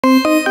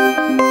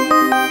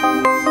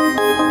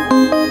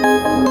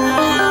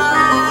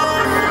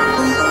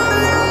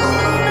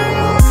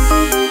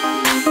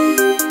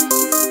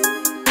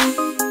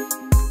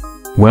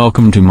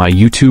Welcome to my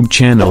YouTube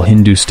channel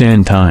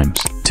Hindustan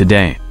Times.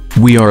 Today,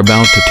 we are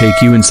about to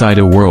take you inside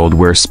a world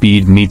where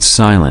speed meets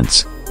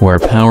silence, where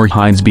power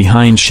hides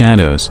behind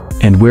shadows,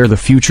 and where the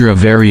future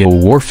of aerial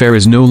warfare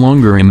is no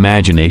longer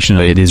imagination,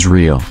 it is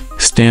real.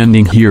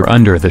 Standing here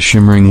under the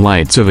shimmering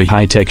lights of a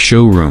high-tech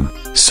showroom,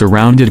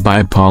 surrounded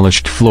by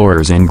polished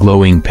floors and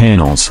glowing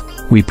panels,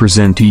 we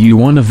present to you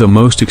one of the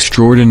most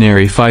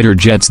extraordinary fighter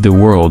jets the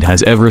world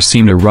has ever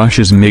seen,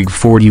 Russia's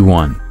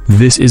MiG-41.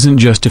 This isn't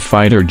just a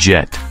fighter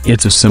jet,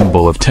 it's a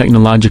symbol of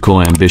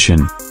technological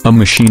ambition, a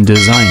machine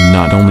designed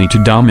not only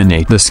to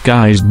dominate the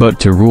skies but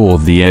to rule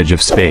the edge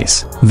of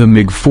space. The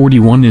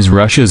MiG-41 is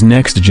Russia's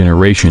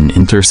next-generation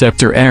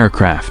interceptor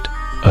aircraft,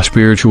 a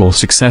spiritual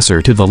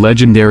successor to the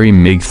legendary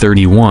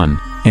MiG-31,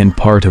 and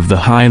part of the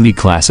highly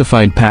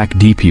classified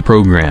PAC-DP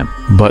program.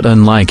 But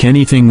unlike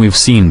anything we've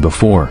seen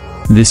before,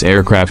 this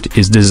aircraft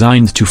is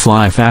designed to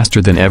fly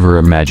faster than ever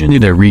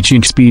imagined,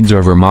 reaching speeds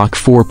over Mach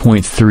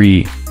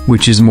 4.3.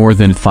 which is more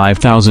than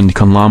 5,000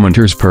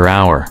 kilometers per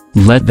hour.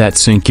 Let that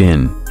sink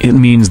in. It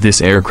means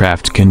this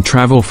aircraft can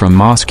travel from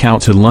Moscow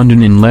to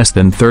London in less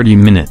than 30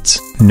 minutes.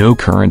 No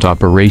current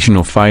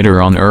operational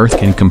fighter on Earth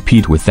can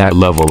compete with that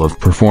level of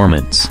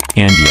performance.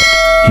 And yet,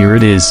 here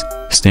it is,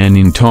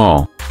 standing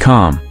tall,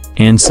 calm,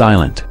 and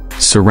silent,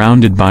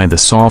 surrounded by the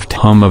soft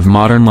hum of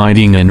modern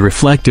lighting and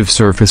reflective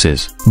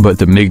surfaces. But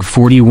the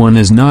MiG-41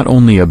 is not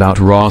only about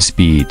raw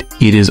speed,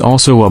 it is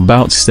also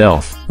about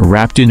stealth.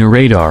 Wrapped in a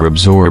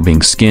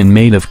radar-absorbing skin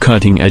made of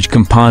cutting-edge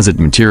composite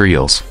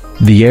materials,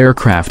 the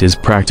aircraft is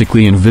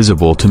practically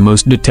invisible to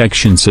most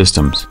detection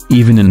systems.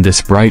 Even in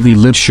this brightly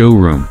lit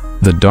showroom,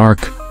 the dark,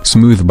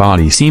 smooth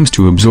body seems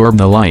to absorb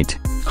the light,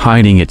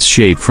 hiding its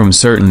shape from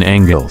certain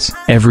angles.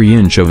 Every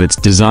inch of its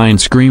design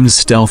screams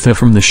stealthy,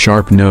 from the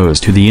sharp nose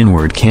to the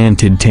inward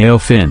canted tail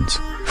fins,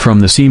 from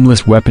the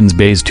seamless weapons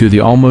bays to the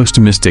almost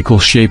mystical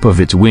shape of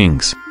its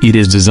wings. It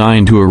is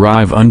designed to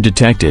arrive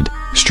undetected,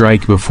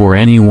 strike before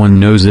anyone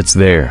knows it's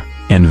there,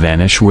 and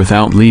vanish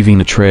without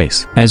leaving a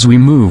trace. As we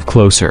move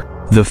closer,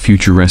 the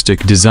futuristic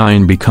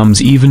design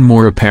becomes even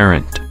more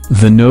apparent.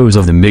 The nose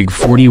of the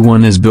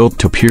MiG-41 is built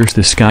to pierce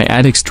the sky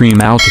at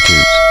extreme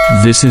altitudes.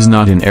 This is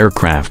not an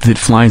aircraft that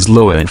flies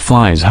low, it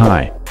flies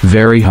high,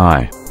 very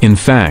high. In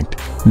fact,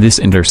 this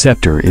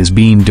interceptor is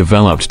being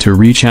developed to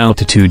reach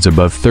altitudes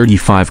above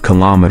 35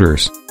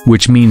 kilometers,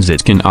 which means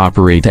it can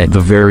operate at the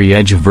very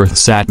edge of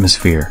Earth's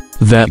atmosphere.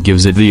 That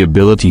gives it the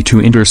ability to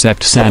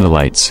intercept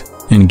satellites,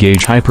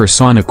 engage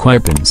hypersonic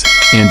weapons,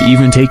 and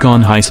even take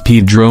on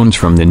high-speed drones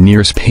from the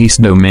near space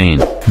domain.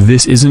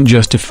 This isn't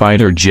just a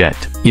fighter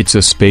jet, it's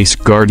a space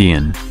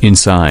guardian.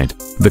 Inside,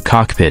 the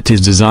cockpit is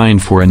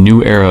designed for a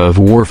new era of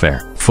warfare,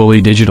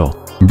 fully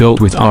digital,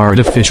 built with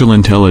artificial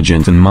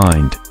intelligence in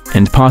mind,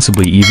 and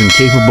possibly even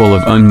capable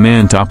of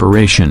unmanned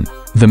operation.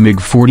 The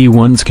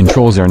MiG-41's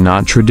controls are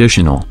not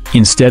traditional.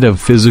 Instead of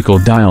physical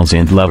dials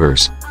and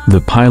levers,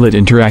 the pilot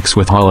interacts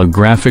with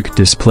holographic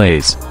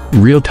displays,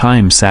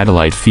 real-time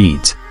satellite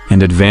feeds,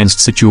 and advanced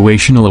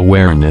situational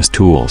awareness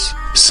tools.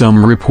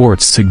 Some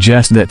reports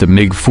suggest that the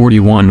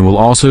MiG-41 will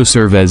also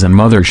serve as a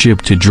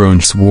mothership to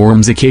drone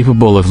swarms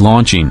capable of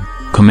launching,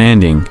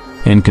 commanding,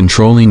 and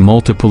controlling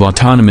multiple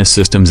autonomous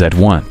systems at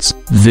once.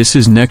 This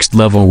is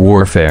next-level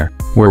warfare,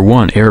 where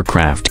one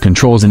aircraft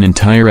controls an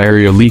entire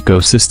aerial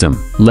ecosystem.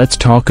 Let's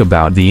talk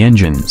about the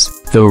engines.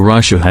 Though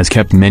Russia has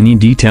kept many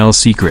details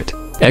secret,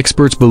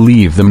 experts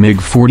believe the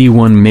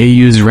MiG-41 may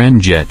use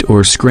ramjet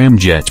or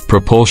scramjet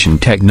propulsion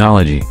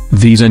technology.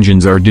 These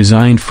engines are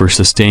designed for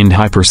sustained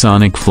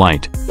hypersonic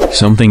flight,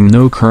 something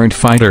no current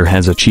fighter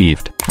has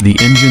achieved. The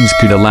engines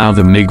could allow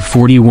the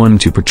MiG-41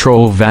 to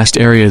patrol vast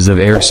areas of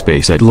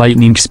airspace at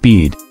lightning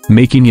speed,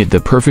 making it the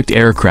perfect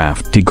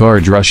aircraft to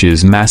guard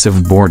Russia's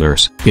massive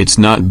borders. It's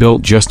not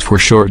built just for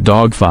short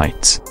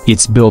dogfights.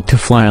 It's built to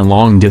fly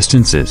long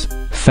distances,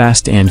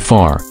 fast and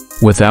far,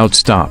 without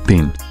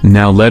stopping.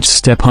 Now let's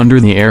step under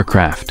the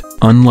aircraft.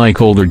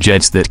 Unlike older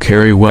jets that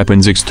carry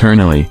weapons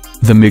externally,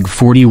 the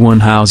MiG-41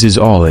 houses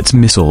all its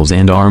missiles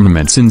and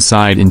armaments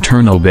inside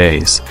internal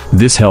bays.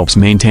 This helps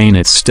maintain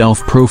its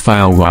stealth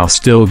profile while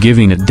still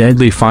giving it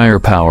deadly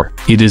firepower.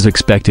 It is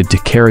expected to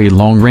carry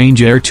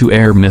long-range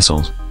air-to-air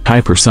missiles,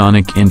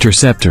 hypersonic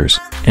interceptors,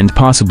 and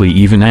possibly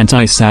even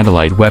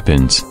anti-satellite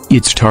weapons.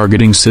 Its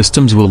targeting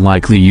systems will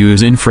likely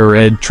use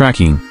infrared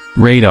tracking,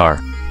 radar,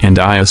 and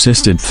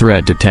eye-assisted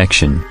threat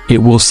detection. It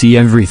will see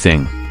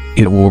everything.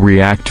 It will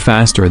react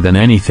faster than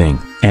anything,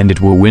 and it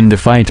will win the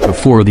fight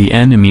before the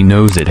enemy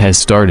knows it has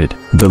started.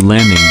 The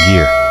landing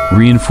gear,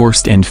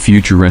 reinforced and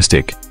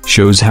futuristic,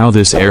 shows how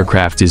this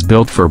aircraft is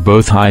built for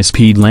both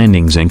high-speed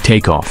landings and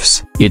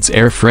takeoffs. Its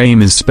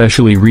airframe is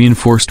specially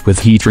reinforced with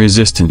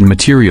heat-resistant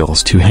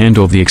materials to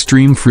handle the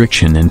extreme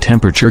friction and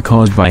temperature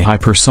caused by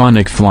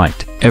hypersonic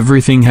flight.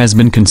 Everything has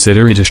been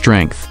considered a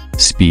strength,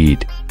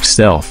 speed,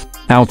 stealth,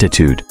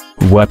 altitude,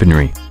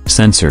 weaponry,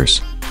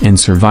 sensors, and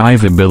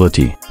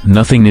survivability.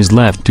 Nothing is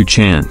left to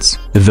chance.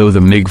 Though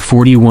the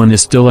MiG-41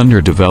 is still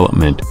under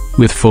development,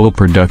 with full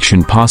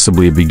production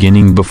possibly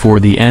beginning before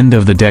the end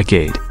of the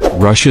decade,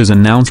 Russia's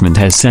announcement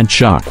has sent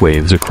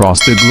shockwaves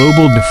across the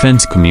global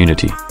defense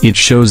community. It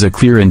shows a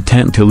clear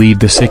intent to lead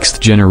the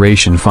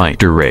 6th-generation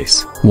fighter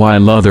race.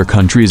 While other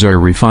countries are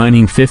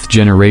refining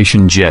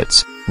 5th-generation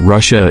jets,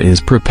 Russia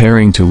is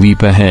preparing to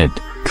leap ahead,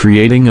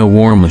 creating a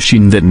war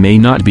machine that may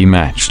not be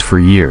matched for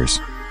years.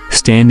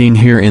 Standing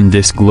here in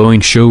this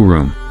glowing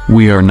showroom,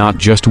 we are not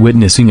just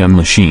witnessing a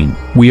machine,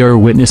 we are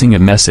witnessing a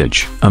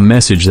message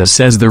that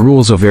says the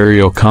rules of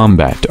aerial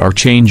combat are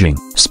changing.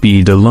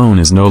 Speed alone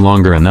is no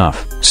longer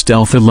enough,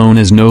 stealth alone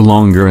is no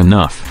longer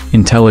enough.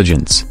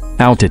 Intelligence,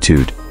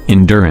 altitude,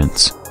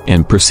 endurance,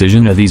 and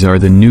precision, these are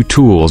the new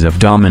tools of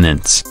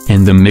dominance,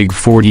 and the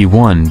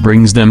MiG-41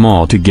 brings them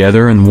all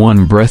together in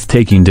one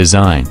breathtaking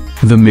design.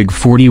 The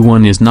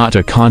MiG-41 is not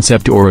a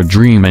concept or a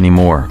dream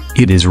anymore,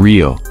 it is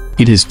real,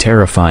 it is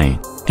terrifying,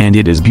 and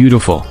it is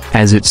beautiful.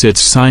 As it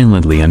sits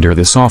silently under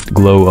the soft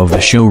glow of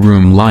the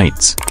showroom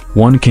lights,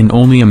 one can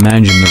only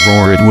imagine the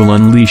roar it will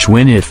unleash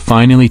when it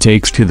finally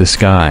takes to the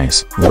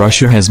skies.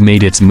 Russia has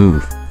made its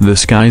move, the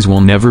skies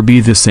will never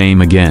be the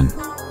same again.